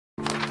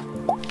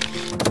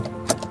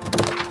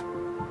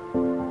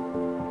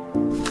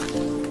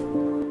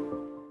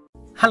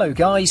Hello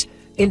guys,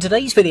 in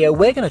today's video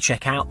we're going to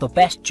check out the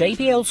best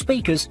JBL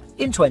speakers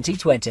in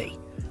 2020.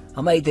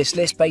 I made this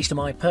list based on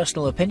my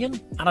personal opinion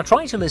and I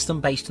try to list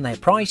them based on their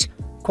price,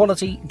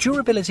 quality,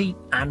 durability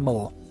and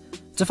more.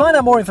 To find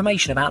out more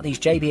information about these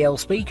JBL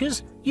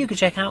speakers, you can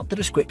check out the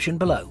description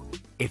below.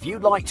 If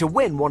you'd like to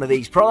win one of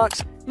these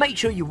products, make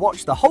sure you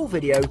watch the whole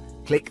video,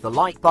 click the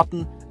like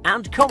button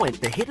and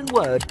comment the hidden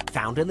word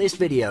found in this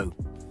video.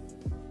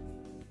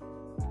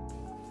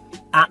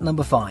 At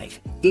number 5,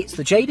 it's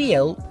the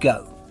JBL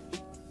Go.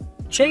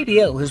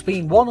 JBL has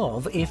been one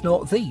of, if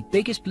not the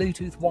biggest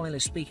Bluetooth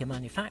wireless speaker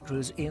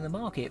manufacturers in the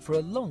market for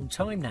a long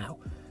time now,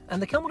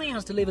 and the company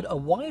has delivered a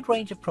wide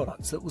range of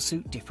products that will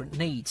suit different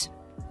needs.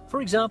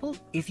 For example,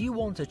 if you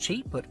want a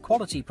cheap but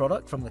quality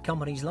product from the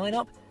company's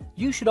lineup,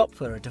 you should opt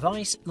for a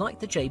device like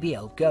the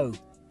JBL Go.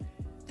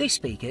 This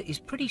speaker is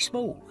pretty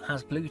small,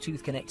 has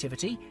Bluetooth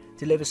connectivity,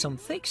 delivers some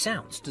thick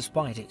sounds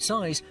despite its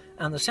size,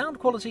 and the sound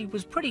quality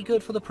was pretty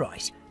good for the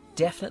price.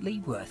 Definitely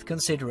worth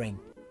considering.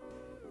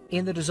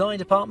 In the design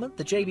department,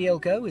 the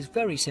JBL Go is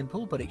very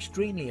simple but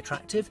extremely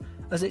attractive,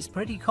 as it's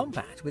pretty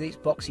compact with its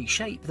boxy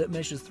shape that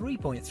measures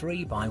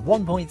 3.3 by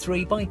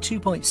 1.3 by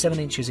 2.7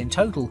 inches in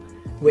total,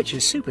 which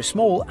is super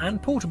small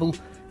and portable,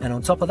 and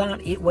on top of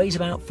that it weighs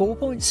about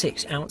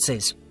 4.6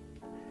 ounces.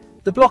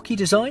 The blocky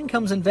design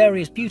comes in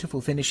various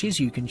beautiful finishes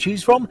you can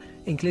choose from,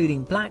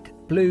 including black,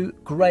 blue,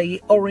 grey,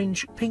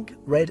 orange, pink,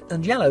 red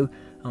and yellow,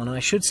 and I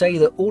should say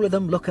that all of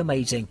them look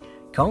amazing.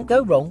 Can't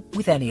go wrong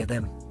with any of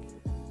them.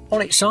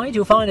 On its side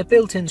you'll find a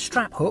built-in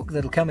strap hook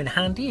that'll come in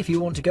handy if you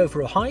want to go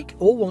for a hike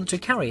or want to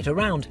carry it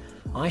around.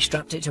 I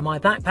strapped it to my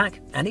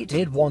backpack and it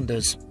did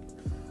wonders.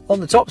 On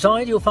the top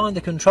side you'll find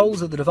the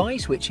controls of the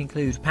device, which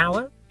include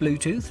power,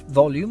 Bluetooth,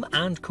 volume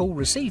and call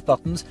receive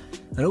buttons,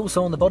 and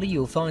also on the body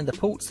you'll find the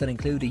ports that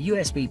include a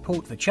USB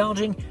port for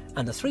charging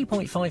and a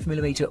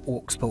 3.5mm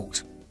aux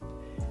port.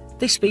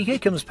 This speaker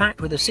comes packed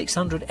with a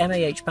 600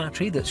 mAh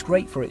battery that's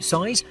great for its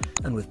size,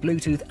 and with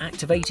Bluetooth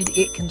activated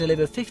it can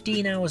deliver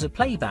 15 hours of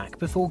playback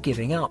before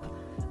giving up,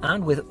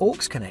 and with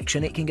aux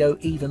connection it can go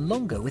even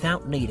longer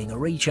without needing a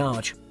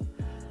recharge.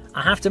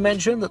 I have to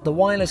mention that the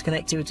wireless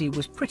connectivity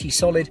was pretty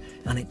solid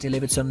and it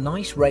delivered some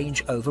nice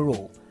range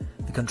overall.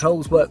 The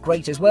controls work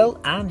great as well,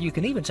 and you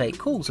can even take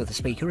calls with the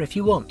speaker if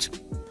you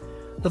want.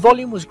 The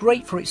volume was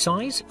great for its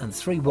size and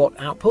 3-watt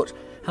output.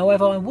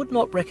 However, I would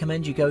not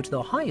recommend you go to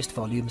the highest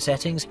volume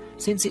settings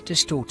since it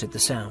distorted the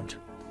sound.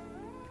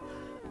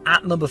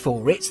 At number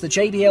 4, it's the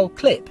JBL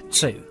Clip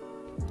 2.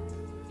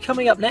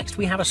 Coming up next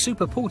we have a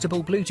super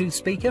portable Bluetooth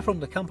speaker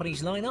from the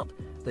company's lineup,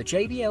 the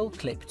JBL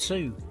Clip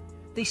 2.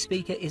 This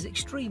speaker is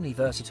extremely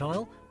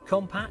versatile,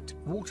 compact,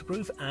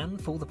 waterproof,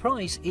 and for the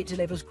price it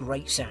delivers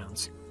great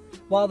sounds.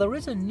 While there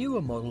is a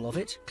newer model of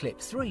it, Clip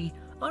 3,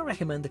 I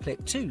recommend the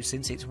Clip 2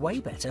 since it's way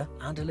better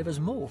and delivers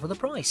more for the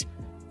price.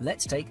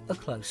 Let's take a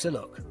closer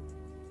look.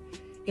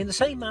 In the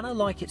same manner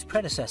like its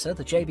predecessor,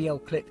 the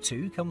JBL Clip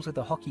 2 comes with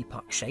a hockey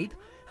puck shape,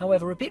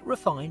 however a bit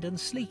refined and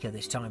sleeker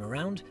this time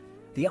around.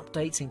 The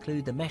updates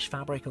include the mesh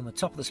fabric on the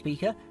top of the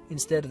speaker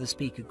instead of the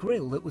speaker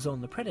grille that was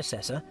on the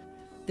predecessor.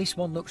 This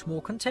one looks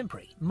more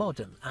contemporary,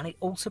 modern, and it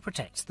also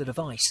protects the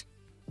device.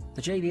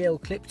 The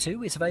JBL Clip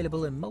 2 is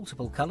available in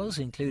multiple colours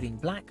including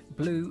black,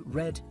 blue,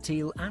 red,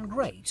 teal and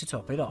grey to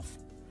top it off.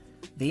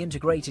 The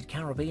integrated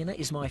carabiner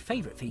is my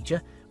favourite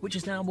feature, which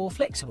is now more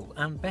flexible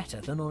and better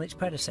than on its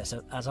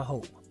predecessor as a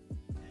whole.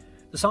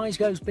 The size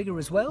goes bigger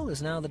as well,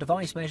 as now the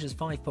device measures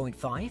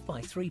 5.5 by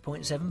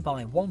 3.7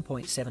 by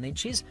 1.7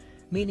 inches,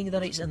 meaning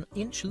that it's an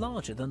inch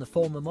larger than the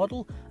former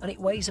model, and it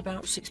weighs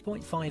about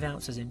 6.5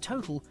 ounces in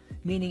total,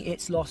 meaning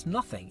it's lost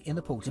nothing in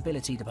the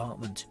portability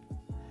department.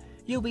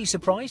 You'll be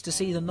surprised to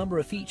see the number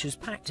of features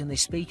packed in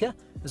this speaker,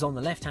 as on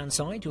the left hand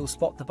side you'll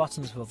spot the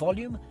buttons for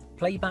volume,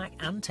 playback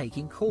and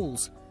taking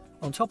calls.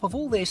 On top of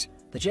all this,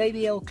 the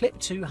JBL Clip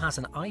 2 has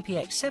an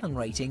IPX7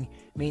 rating,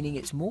 meaning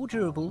it's more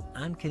durable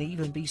and can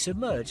even be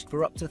submerged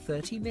for up to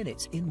 30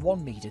 minutes in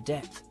 1 meter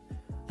depth.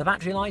 The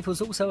battery life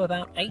was also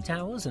about 8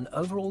 hours, and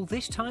overall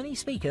this tiny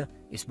speaker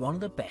is one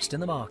of the best in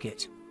the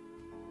market.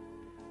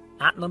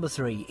 At number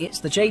 3,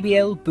 it's the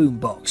JBL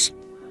Boombox.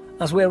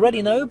 As we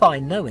already know by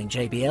knowing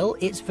JBL,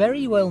 it's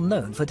very well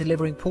known for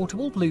delivering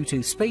portable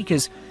Bluetooth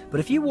speakers,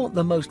 but if you want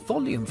the most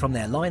volume from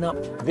their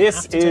lineup,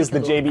 this is the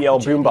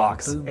JBL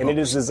Boombox, and it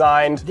is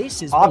designed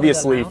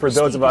obviously for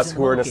those of us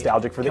who are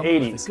nostalgic for the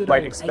 80s. You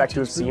might expect to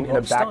have seen in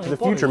a Back to the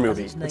Future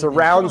movie. It's a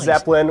round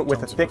Zeppelin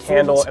with a thick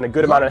handle and a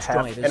good amount of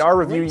heft, and our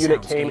review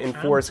unit came in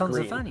forest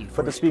green,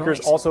 but the speaker is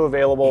also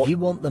available. If you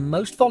want the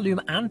most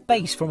volume and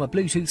bass from a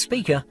Bluetooth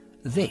speaker,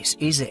 this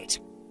is it.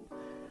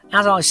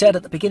 As I said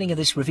at the beginning of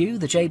this review,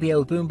 the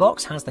JBL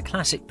Boombox has the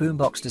classic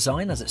boombox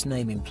design as its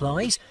name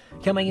implies,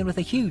 coming in with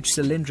a huge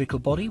cylindrical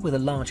body with a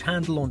large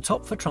handle on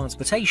top for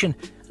transportation,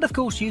 and of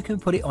course you can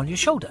put it on your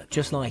shoulder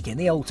just like in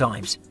the old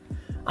times.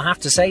 I have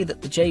to say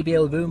that the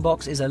JBL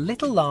Boombox is a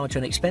little large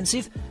and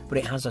expensive, but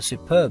it has a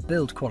superb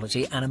build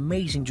quality and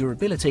amazing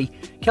durability,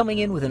 coming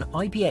in with an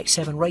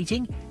IPX7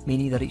 rating,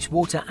 meaning that it's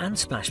water and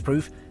splash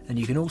proof, and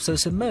you can also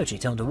submerge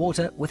it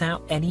underwater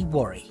without any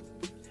worry.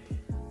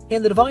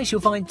 In the device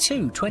you'll find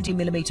two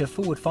 20mm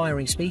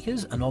forward-firing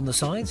speakers, and on the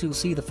sides you'll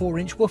see the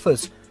 4-inch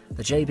woofers.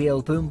 The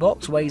JBL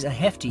boombox weighs a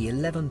hefty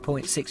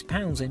 11.6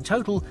 pounds in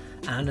total,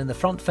 and in the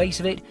front face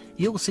of it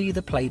you'll see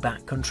the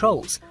playback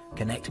controls,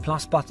 Connect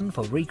Plus button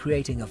for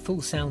recreating a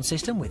full sound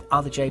system with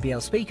other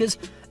JBL speakers,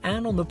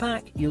 and on the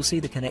back you'll see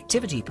the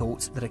connectivity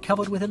ports that are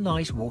covered with a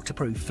nice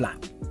waterproof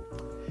flap.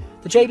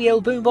 The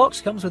JBL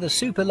boombox comes with a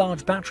super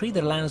large battery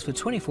that allows for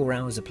 24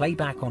 hours of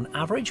playback on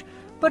average,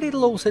 but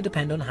it'll also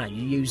depend on how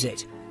you use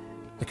it.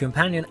 The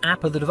companion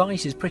app of the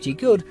device is pretty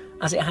good,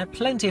 as it had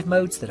plenty of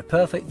modes that are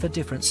perfect for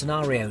different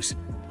scenarios.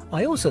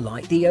 I also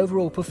like the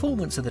overall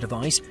performance of the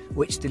device,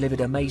 which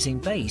delivered amazing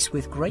bass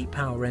with great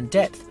power and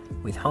depth,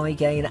 with high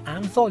gain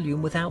and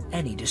volume without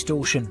any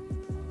distortion.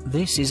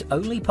 This is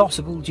only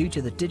possible due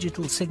to the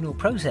digital signal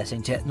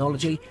processing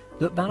technology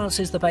that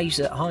balances the bass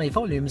at high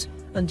volumes,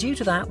 and due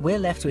to that we're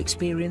left to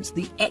experience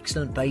the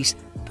excellent bass,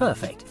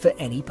 perfect for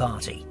any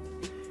party.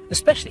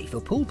 Especially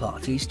for pool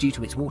parties due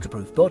to its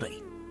waterproof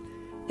body.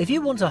 If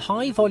you want a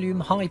high-volume,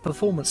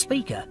 high-performance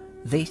speaker,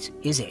 this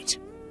is it.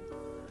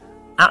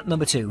 At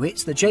number 2,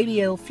 it's the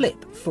JBL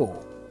Flip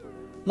 4.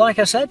 Like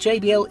I said,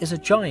 JBL is a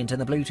giant in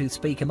the Bluetooth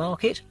speaker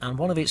market, and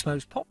one of its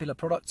most popular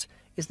products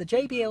is the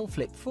JBL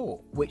Flip 4,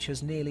 which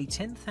has nearly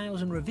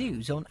 10,000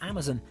 reviews on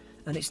Amazon,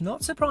 and it's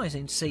not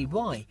surprising to see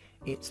why.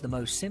 It's the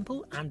most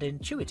simple and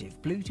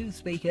intuitive Bluetooth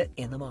speaker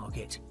in the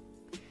market.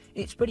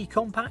 It's pretty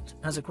compact,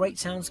 has a great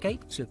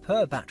soundscape,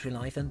 superb battery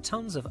life and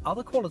tons of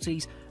other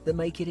qualities that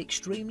make it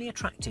extremely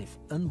attractive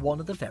and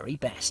one of the very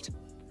best.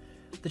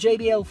 The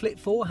JBL Flip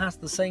 4 has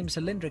the same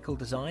cylindrical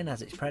design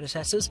as its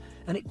predecessors,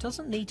 and it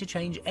doesn't need to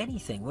change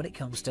anything when it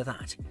comes to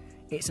that.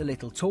 It's a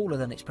little taller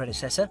than its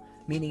predecessor,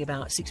 meaning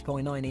about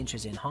 6.9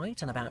 inches in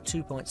height and about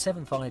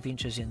 2.75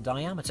 inches in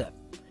diameter.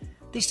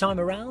 This time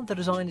around the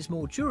design is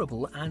more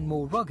durable and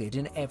more rugged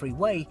in every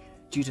way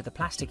due to the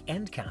plastic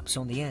end caps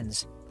on the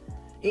ends.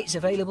 It's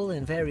available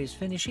in various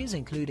finishes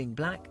including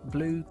black,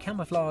 blue,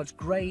 camouflage,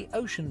 grey,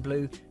 ocean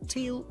blue,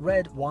 teal,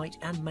 red, white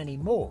and many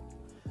more.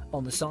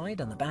 On the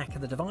side and the back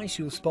of the device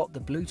you'll spot the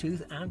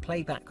Bluetooth and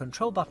playback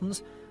control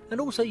buttons,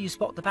 and also you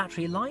spot the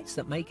battery lights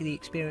that make the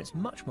experience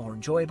much more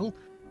enjoyable,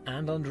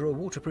 and under a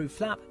waterproof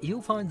flap you'll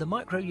find the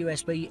micro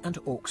USB and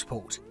aux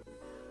port.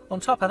 On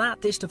top of that,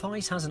 this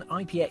device has an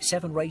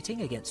IPX7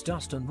 rating against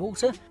dust and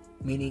water,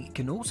 meaning it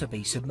can also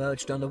be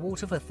submerged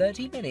underwater for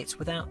 30 minutes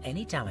without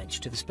any damage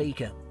to the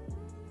speaker.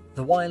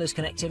 The wireless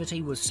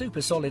connectivity was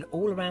super solid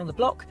all around the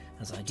block,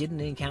 as I didn't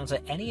encounter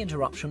any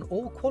interruption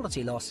or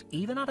quality loss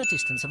even at a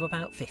distance of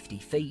about 50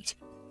 feet.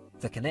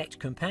 The Connect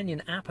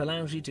companion app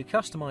allows you to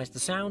customize the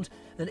sound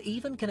and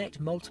even connect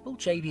multiple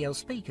JBL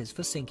speakers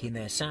for syncing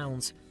their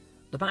sounds.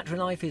 The battery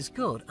life is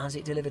good as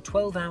it delivered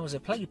 12 hours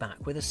of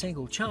playback with a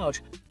single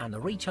charge, and the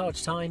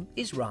recharge time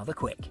is rather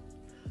quick.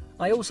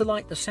 I also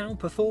like the sound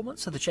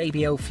performance of the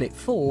JBL Flip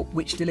 4,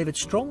 which delivered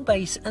strong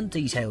bass and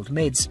detailed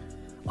mids.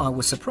 I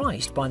was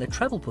surprised by the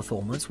treble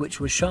performance,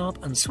 which was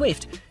sharp and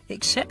swift,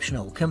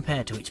 exceptional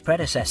compared to its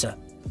predecessor.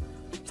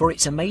 For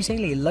its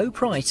amazingly low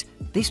price,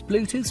 this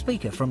Bluetooth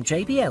speaker from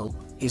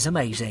JBL is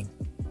amazing.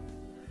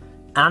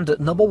 And at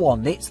number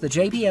 1, it's the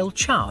JBL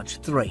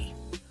Charge 3.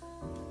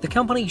 The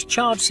company's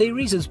Charge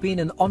series has been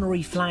an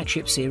honorary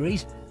flagship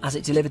series, as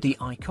it delivered the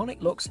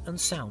iconic looks and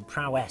sound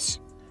prowess.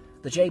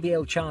 The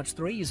JBL Charge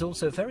 3 is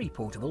also very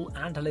portable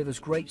and delivers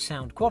great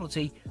sound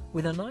quality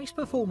with a nice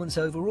performance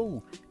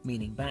overall,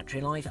 meaning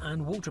battery life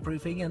and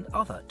waterproofing and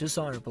other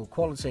desirable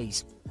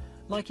qualities,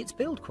 like its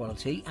build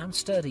quality and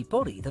sturdy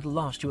body that'll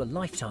last you a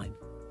lifetime.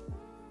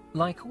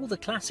 Like all the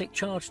classic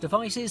Charge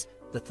devices,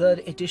 the third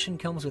edition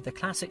comes with the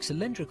classic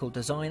cylindrical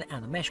design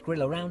and a mesh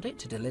grille around it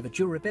to deliver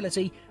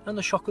durability and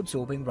the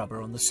shock-absorbing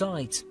rubber on the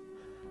sides.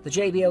 The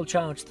JBL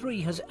Charge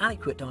 3 has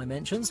adequate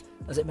dimensions,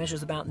 as it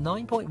measures about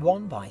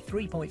 9.1 by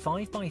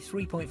 3.5 by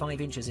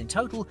 3.5 inches in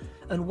total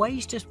and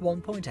weighs just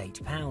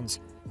 1.8 pounds,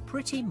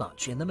 pretty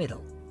much in the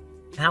middle.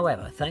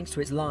 However, thanks to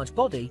its large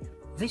body,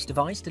 this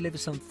device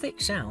delivers some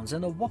thick sounds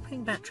and a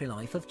whopping battery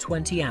life of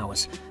 20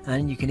 hours,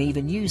 and you can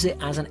even use it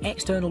as an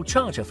external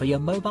charger for your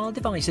mobile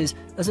devices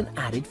as an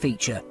added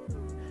feature.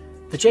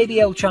 The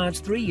JBL Charge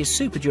 3 is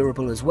super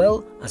durable as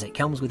well, as it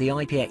comes with the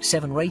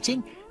IPX7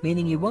 rating,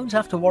 meaning you won't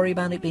have to worry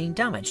about it being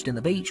damaged in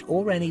the beach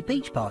or any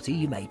beach party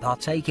you may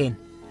partake in.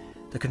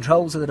 The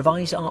controls of the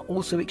device are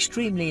also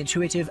extremely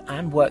intuitive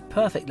and work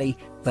perfectly.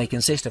 They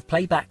consist of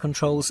playback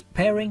controls,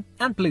 pairing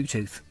and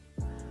Bluetooth.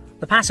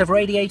 The passive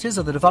radiators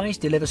of the device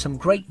deliver some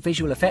great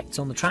visual effects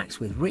on the tracks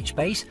with rich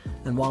bass,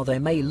 and while they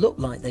may look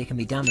like they can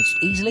be damaged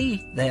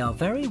easily, they are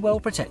very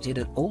well protected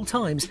at all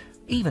times,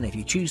 even if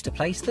you choose to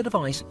place the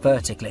device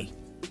vertically.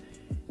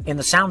 In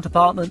the sound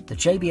department, the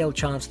JBL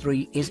Charge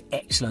 3 is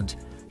excellent,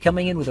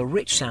 coming in with a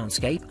rich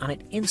soundscape, and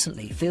it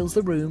instantly fills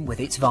the room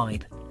with its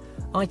vibe.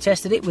 I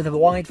tested it with a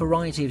wide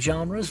variety of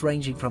genres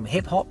ranging from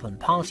hip-hop and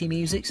party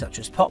music such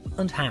as pop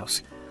and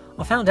house.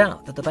 I found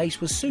out that the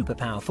bass was super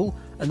powerful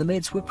and the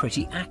mids were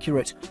pretty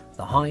accurate.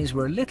 The highs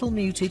were a little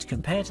muted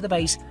compared to the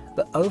bass,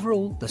 but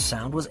overall the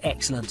sound was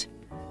excellent.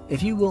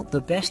 If you want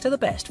the best of the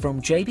best from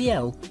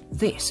JBL,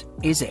 this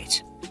is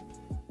it.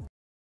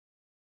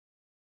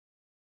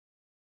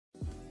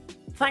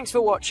 Thanks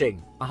for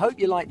watching. I hope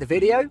you liked the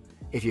video.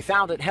 If you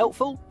found it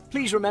helpful,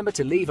 please remember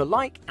to leave a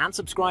like and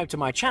subscribe to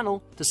my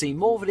channel to see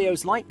more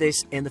videos like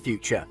this in the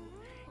future.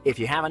 If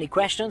you have any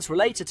questions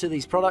related to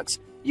these products,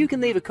 you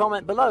can leave a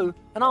comment below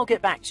and I'll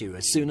get back to you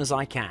as soon as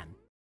I can.